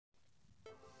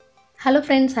Hello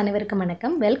friends, அனைவருக்கும்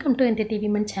வணக்கம். Welcome to NTTV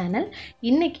Man channel.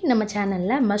 இன்னைக்கு நம்ம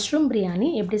சேனல்ல மஷ்ரூம் பிரியாணி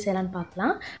எப்படி செய்யலாம்னு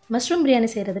பார்க்கலாம். மஷ்ரூம் பிரியாணி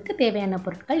செய்யிறதுக்கு தேவையான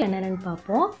பொருட்கள் என்னென்னன்னு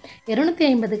பார்ப்போம்.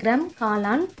 250 கிராம்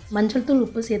காளான், மஞ்சள் தூள்,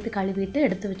 உப்பு சேர்த்து கழுவிட்டு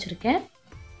எடுத்து வச்சிருக்கேன்.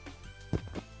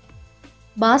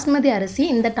 பாஸ்மதி அரிசி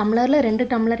இந்த டம்ளர்ல 2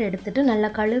 டம்ளர் எடுத்துட்டு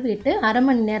நல்லா கழுவிட்டு அரை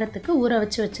மணி நேரத்துக்கு ஊற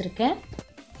வச்சிருக்கேன்.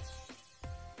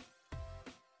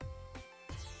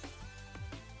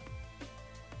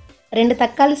 2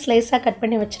 தக்காளி ஸ்லைஸா கட்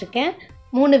பண்ணி வச்சிருக்கேன்.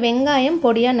 3 வெங்காயம்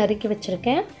பொடியா நறுக்கி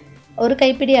வச்சிருக்கேன். 1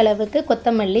 கைப்பிடி அளவுக்கு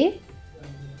கொத்தமல்லி,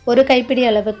 1 கைப்பிடி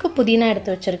அளவுக்கு புதினா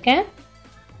எடுத்து வச்சிருக்கேன்.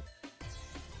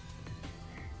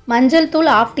 மஞ்சள்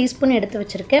தூள் 1/2 டீஸ்பூன் எடுத்து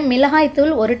வச்சிருக்கேன். மிளகாய்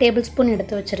தூள் 1 டேபிள்ஸ்பூன்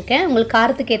எடுத்து வச்சிருக்கேன். உங்களுக்கு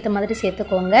காரத்துக்கு ஏத்த மாதிரி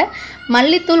சேர்த்துக்கோங்க.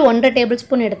 மல்லித்தூள் 1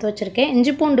 டேபிள்ஸ்பூன் எடுத்து வச்சிருக்கேன்.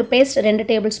 இஞ்சி பூண்டு paste 2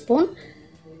 tablespoon.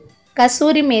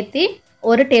 Kasuri methi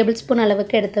 1 tablespoon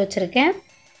அளவுக்கு எடுத்து வச்சிருக்கேன்.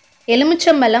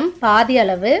 எலுமிச்சம்பழம் பாதி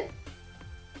அளவு,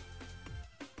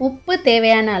 உப்பு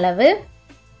தேவையான அளவு,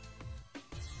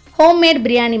 ஹோம்மேட்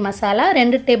பிரியாணி மசாலா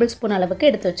 2 டேபிள்ஸ்பூன் அளவுக்கு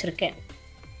எடுத்து வச்சிருக்கேன்.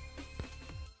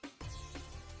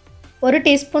 1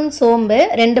 டீஸ்பூன் சோம்பு,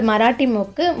 2 மராட்டி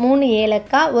மொக்கு, 3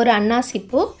 ஏலக்காய், 1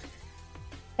 அன்னாசிப்பூ,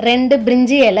 2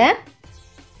 பிரிஞ்சி இலை,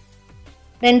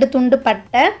 2 துண்டு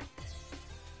பட்டை,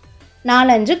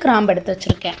 4-5 கிராம்பு எடுத்து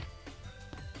வச்சிருக்கேன்.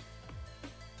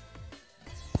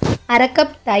 1/2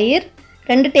 கப் தயிர்,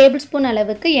 2 டேபிள்ஸ்பூன்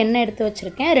அளவுக்கு எண்ணெய் எடுத்து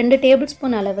வச்சிருக்கேன். 2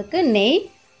 டேபிள்ஸ்பூன் அளவுக்கு நெய்,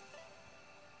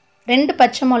 2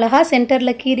 பச்சை மிளகா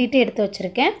சென்டரில் கீறிட்டு எடுத்து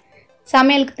வச்சிருக்கேன்.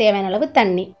 சமையலுக்கு தேவையான அளவு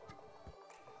தண்ணி.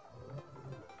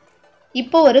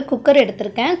 இப்போ ஒரு குக்கர்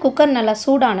எடுத்திருக்கேன். குக்கர் நல்லா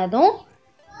சூடானதும்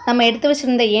நம்ம எடுத்து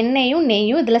வச்சிருந்த எண்ணெயும்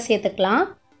நெய்யும் இதில் சேர்த்துக்கலாம்.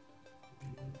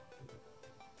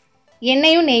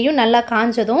 எண்ணெயும் நெய்யும் நல்லா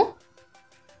காஞ்சதும்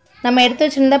நம்ம எடுத்து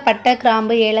வச்சிருந்த பட்டை,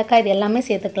 கிராம்பு, ஏலக்காய் இது எல்லாமே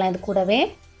சேர்த்துக்கலாம்.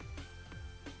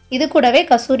 இது கூடவே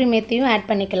கசூரி மேத்தியும் ஆட்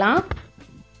பண்ணிக்கலாம்.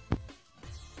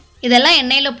 இதெல்லாம்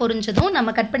எண்ணெயில் பொரிஞ்சதும்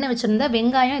நம்ம கட் பண்ணி வச்சுருந்த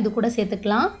வெங்காயம் இது கூட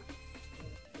சேர்த்துக்கலாம்.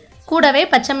 கூடவே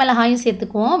பச்சை மிளகாயும்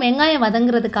சேர்த்துக்குவோம். வெங்காயம்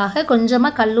வதங்குறதுக்காக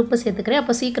கொஞ்சமாக கல்லுப்பு சேர்த்துக்கிறேன்.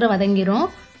 அப்போ சீக்கிரம் வதங்கிரும்.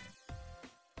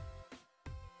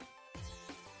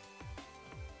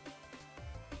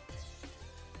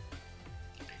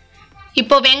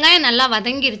 இப்போ வெங்காயம் நல்லா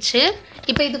வதங்கிருச்சு.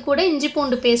 இப்போ இது கூட இஞ்சி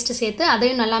பூண்டு பேஸ்ட்டு சேர்த்து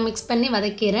அதையும் நல்லா மிக்ஸ் பண்ணி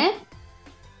வதக்கிறேன்.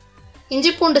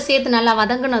 இஞ்சி பூண்டு சேர்த்து நல்லா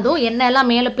வதங்கினதும் எண்ணெயெல்லாம்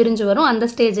மேலே பிரிஞ்சு வரும். அந்த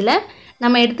ஸ்டேஜில்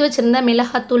நம்ம எடுத்து வச்சுருந்த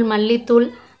மிளகாத்தூள், மல்லித்தூள்,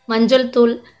 மஞ்சள்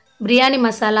தூள், பிரியாணி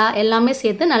மசாலா எல்லாமே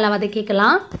சேர்த்து நல்லா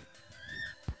வதக்கிக்கலாம்.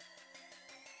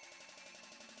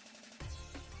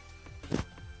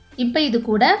 இப்போ இது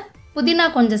கூட புதினா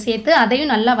கொஞ்சம் சேர்த்து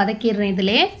அதையும் நல்லா வதக்கிடுறேன்.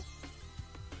 இதிலே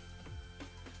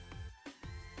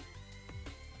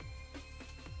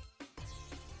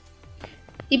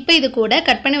இப்போ இது கூட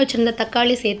கட் பண்ணி வச்சுருந்த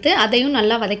தக்காளி சேர்த்து அதையும்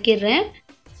நல்லா வதக்கிடுறேன்.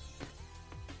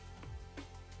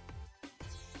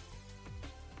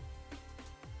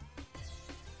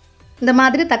 இந்த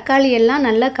மாதிரி தக்காளி எல்லாம்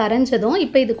நல்லா கரைஞ்சதும்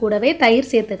இப்போ இது கூடவே தயிர்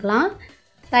சேர்த்துக்கலாம்.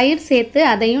 தயிர் சேர்த்து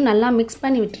அதையும் நல்லா மிக்ஸ்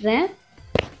பண்ணி விட்டுறேன்.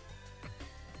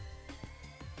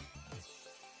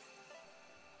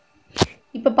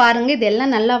 இப்போ பாருங்கள்,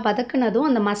 இதெல்லாம் நல்லா வதக்குனதும்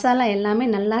அந்த மசாலா எல்லாமே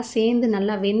நல்லா சேர்ந்து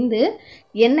நல்லா வெந்து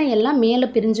எண்ணெய் எல்லாம் மேலே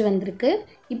பிரிஞ்சு வந்திருக்கு.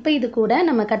 இப்போ இது கூட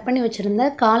நம்ம கட் பண்ணி வச்சுருந்த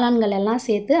காளான்கள் எல்லாம்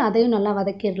சேர்த்து அதையும் நல்லா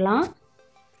வதக்கிடலாம்.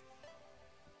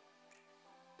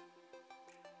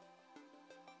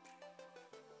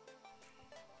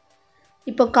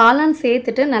 இப்போ காளான்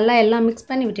சேர்த்துட்டு நல்லா எல்லாம் மிக்ஸ்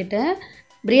பண்ணி விட்டுட்டு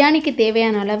பிரியாணிக்கு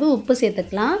தேவையான அளவு உப்பு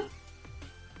சேர்த்துக்கலாம்.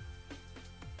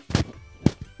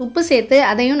 உப்பு சேர்த்து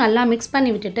அதையும் நல்லா மிக்ஸ்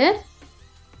பண்ணி விட்டுட்டு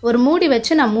ஒரு மூடி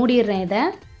வச்சு நான் மூடிடுறேன். இதை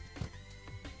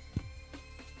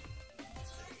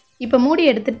இப்போ மூடி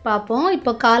எடுத்துகிட்டு பார்ப்போம்.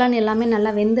 இப்போ காளான் எல்லாமே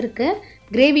நல்லா வெந்திருக்கு.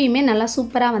 கிரேவியுமே நல்லா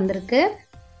சூப்பராக வந்திருக்கு.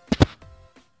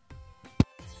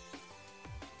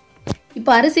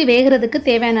 இப்போ அரிசி வேகிறதுக்கு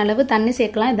தேவையான அளவு தண்ணி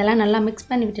சேர்க்கலாம். இதெல்லாம் நல்லா மிக்ஸ்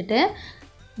பண்ணி விட்டுட்டு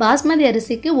பாஸ்மதி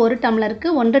அரிசிக்கு 1 டம்ளருக்கு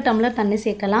 1 டம்ளர் தண்ணி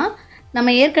சேர்க்கலாம். நம்ம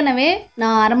ஏற்கனவே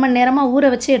நான் அரை மணி நேரமாக ஊற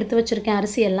வச்சு எடுத்து வச்சுருக்கேன்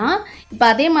அரிசியெல்லாம். இப்போ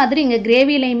அதே மாதிரி இங்கே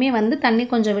கிரேவிலையுமே வந்து தண்ணி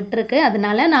கொஞ்சம் விட்டுருக்கு.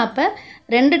 அதனால நான் இப்போ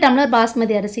 2 டம்ளர்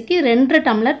பாஸ்மதி அரிசிக்கு 2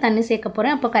 டம்ளர் தண்ணி சேர்க்க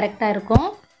போகிறேன். அப்போ கரெக்டாக இருக்கும்.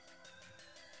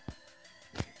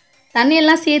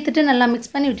 தண்ணியெல்லாம் சேர்த்துட்டு நல்லா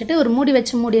மிக்ஸ் பண்ணி விட்டுட்டு ஒரு மூடி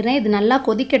வச்சு மூடிடுறேன். இது நல்லா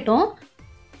கொதிக்கட்டும்.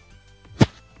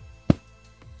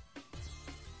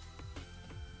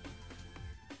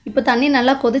 இப்போ தண்ணி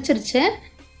நல்லா கொதிச்சிருச்சு.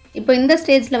 இப்போ இந்த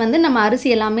ஸ்டேஜில் வந்து நம்ம அரிசி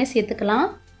எல்லாமே சேர்த்துக்கலாம்.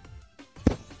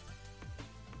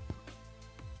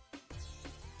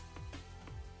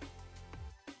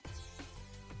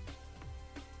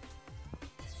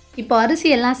 இப்போ அரிசி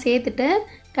எல்லாம் சேர்த்துட்டு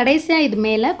கடைசியாக இது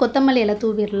மேலே கொத்தமல்லி இலை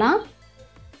தூவிடலாம்.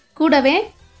 கூடவே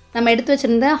நம்ம எடுத்து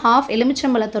வச்சுருந்த 1/2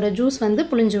 எலுமிச்சம்பழத்தோட ஜூஸ் வந்து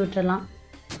புழிஞ்சு விட்டுறலாம்.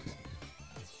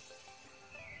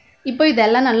 இப்போ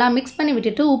இதெல்லாம் நல்லா மிக்ஸ் பண்ணி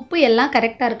விட்டுட்டு உப்பு எல்லாம்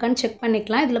கரெக்டாக இருக்கான்னு செக்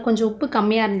பண்ணிக்கலாம். இதில் கொஞ்சம் உப்பு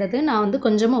கம்மியாக இருந்தது, நான் வந்து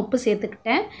கொஞ்சமாக உப்பு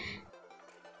சேர்த்துக்கிட்டேன்.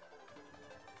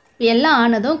 எல்லாம்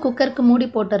ஆனதும் குக்கருக்கு மூடி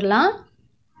போட்டுடலாம்.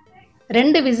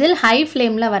 2 விசில் ஹை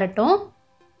ஃப்ளேமில் வரட்டும்.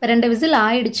 இப்போ 2 விசில்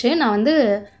ஆயிடுச்சு. நான் வந்து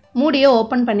மூடியை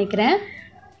ஓப்பன் பண்ணிக்கிறேன்.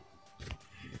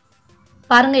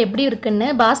 பாருங்கள் எப்படி இருக்குன்னு.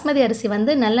 பாஸ்மதி அரிசி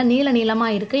வந்து நல்ல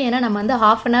நீளமாக இருக்குது. ஏன்னா நம்ம வந்து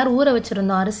 1/2 அன் ஹவர் ஊற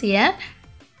வச்சுருந்தோம் அரிசியை.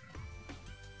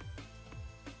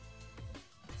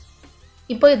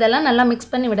 இப்போ இதெல்லாம் நல்லா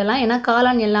மிக்ஸ் பண்ணி விடலாம். ஏன்னா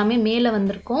காளான் எல்லாமே மேலே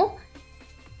வந்திருக்கும்.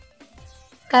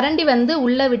 கரண்டி வந்து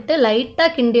உள்ளே விட்டு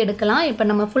லைட்டாக கிண்டி எடுக்கலாம். இப்போ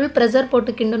நம்ம ஃபுல் ப்ரெஷர்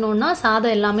போட்டு கிண்டணுன்னா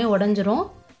சாதம் எல்லாமே உடஞ்சிரும்.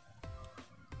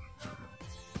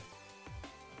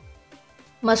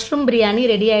 மஷ்ரூம் பிரியாணி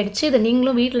ரெடி ஆகிடுச்சு. இதை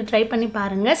நீங்களும் வீட்டில் ட்ரை பண்ணி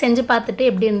பாருங்கள். செஞ்சு பார்த்துட்டு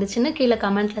எப்படி இருந்துச்சுன்னு கீழே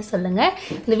கமெண்ட்டில் சொல்லுங்கள்.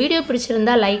 இந்த வீடியோ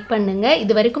பிடிச்சிருந்தா லைக் பண்ணுங்கள்.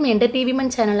 இது வரைக்கும் எந்த டிவிமன்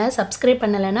சேனலை சப்ஸ்கிரைப்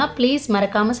பண்ணலைன்னா ப்ளீஸ்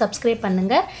மறக்காமல் சப்ஸ்கிரைப்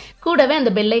பண்ணுங்கள். கூடவே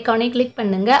அந்த பெல் ஐக்கானே கிளிக்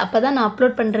பண்ணுங்கள். அப்போ தான் நான்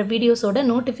அப்லோட் பண்ணுற வீடியோஸோட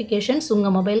நோட்டிஃபிகேஷன்ஸ்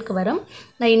உங்கள் மொபைலுக்கு வரும்.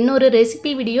 நான் இன்னொரு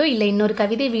ரெசிபி வீடியோ இல்லை இன்னொரு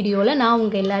கவிதை வீடியோவில் நான்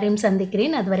உங்கள் எல்லாரையும்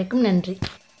சந்திக்கிறேன். அது வரைக்கும் நன்றி.